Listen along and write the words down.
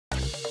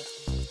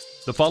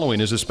The following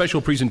is a special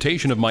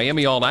presentation of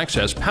Miami All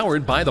Access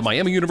powered by the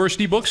Miami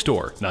University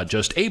Bookstore. Not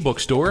just a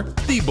bookstore,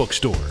 the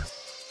bookstore.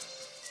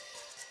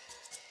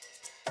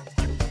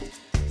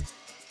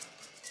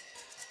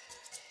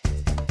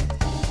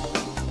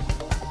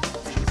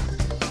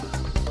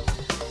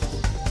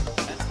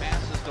 That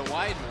passes to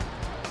Weidman.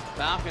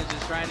 Falcons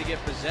is trying to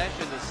get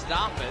possession to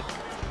stop it.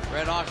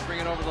 Red Hawks bring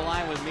it over the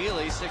line with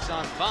Mealy,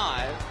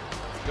 6-on-5.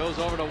 Goes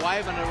over to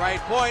Weidman at right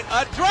point.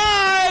 A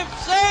drive!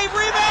 Save!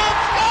 Rebound!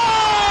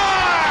 Score!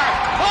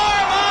 For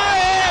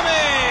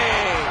Miami!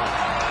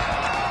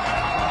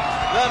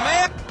 The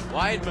man...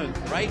 Weidman,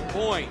 right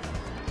point.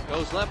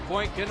 Goes left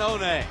point,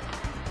 Canone.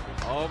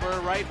 Over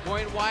right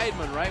point,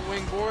 Weidman. Right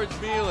wing boards,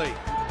 Mealy.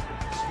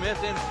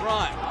 Smith in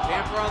front.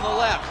 Camper on the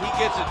left. He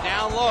gets it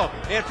down low.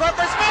 In front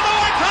for Smith. A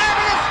one-time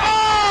and a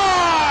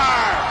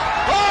score!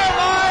 For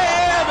Miami!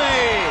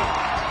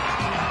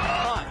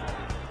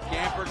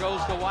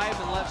 Goes to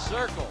Weidman, left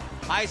circle.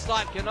 High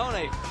slot,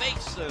 Canone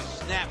fakes the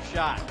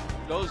snapshot.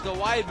 Goes to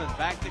Weidman,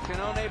 back to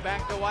Canone,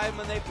 back to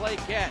Weidman, they play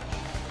catch.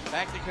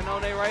 Back to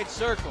Canone, right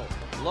circle.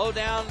 Low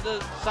down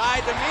the side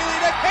to Mealy,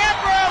 to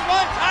Camper, a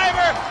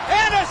one-timer,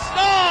 and a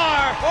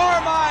star for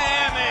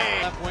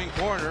Miami! Left wing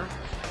corner,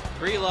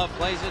 Krelove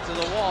plays it to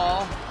the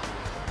wall.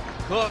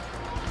 Cook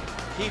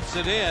keeps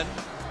it in.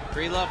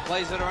 Krelove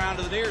plays it around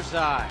to the near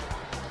side.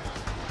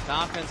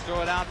 Tompkins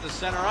throw it out to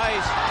center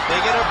ice. They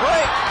get a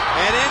break,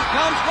 and in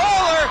comes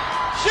Bowler.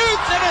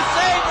 Shoots, and a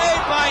save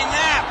made by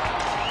Knapp.